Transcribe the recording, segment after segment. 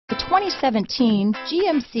2017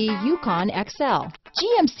 GMC Yukon XL.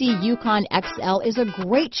 GMC Yukon XL is a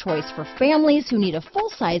great choice for families who need a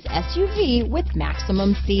full-size SUV with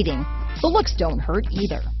maximum seating. The looks don't hurt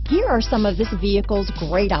either. Here are some of this vehicle's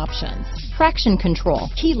great options: traction control,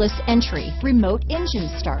 keyless entry, remote engine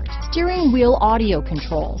start, steering wheel audio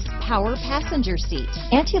controls, power passenger seat,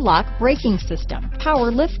 anti-lock braking system,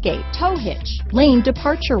 power liftgate, tow hitch, lane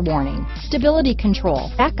departure warning, stability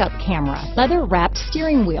control, backup camera, leather-wrapped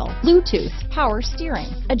steering wheel, Bluetooth, power steering,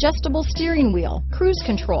 adjustable steering wheel, cruise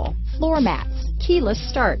control, floor mats, keyless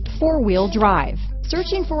start, four-wheel drive.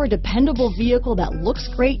 Searching for a dependable vehicle that looks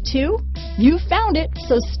great too? You found it,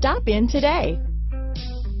 so stop in today.